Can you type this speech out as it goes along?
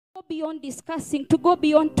beyond discussing, to go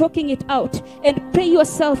beyond talking it out, and pray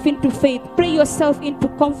yourself into faith, pray yourself into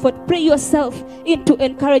comfort, pray yourself into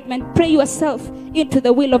encouragement, pray yourself into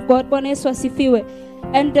the will of God. Bwana Yesu asifiwe.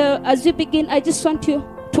 And as we begin, I just want you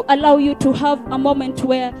to allow you to have a moment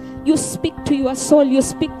where you speak to your soul, you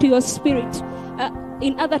speak to your spirit.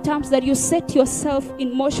 In other terms, that you set yourself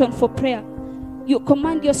in motion for prayer. You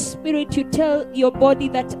command your spirit, you tell your body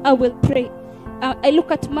that I will pray. I look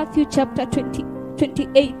at Matthew chapter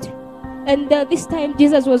 28. And this time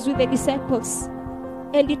Jesus was with the disciples.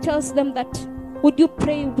 And he tells them that, would you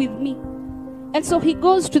pray with me? And so he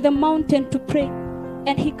goes to the mountain to pray.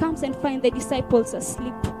 And he comes and finds the disciples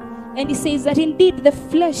asleep. And he says that indeed the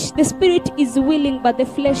spirit is willing, but the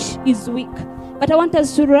flesh is weak. But I want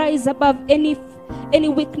us to rise above any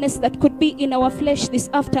weakness that could be in our flesh this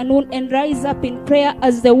afternoon and rise up in prayer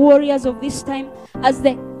as the warriors of this time, as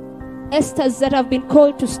the Esthers that have been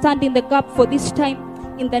called to stand in the gap for this time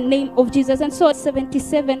in the name of Jesus. And so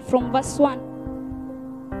 77 from verse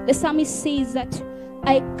 1, the psalmist says that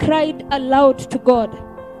I cried aloud to God.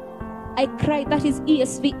 I cried, that is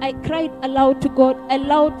ESV, I cried aloud to God,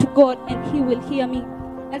 and he will hear me.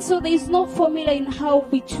 And so there is no formula in how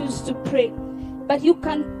we choose to pray. But you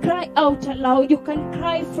can cry out aloud. You can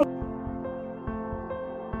cry from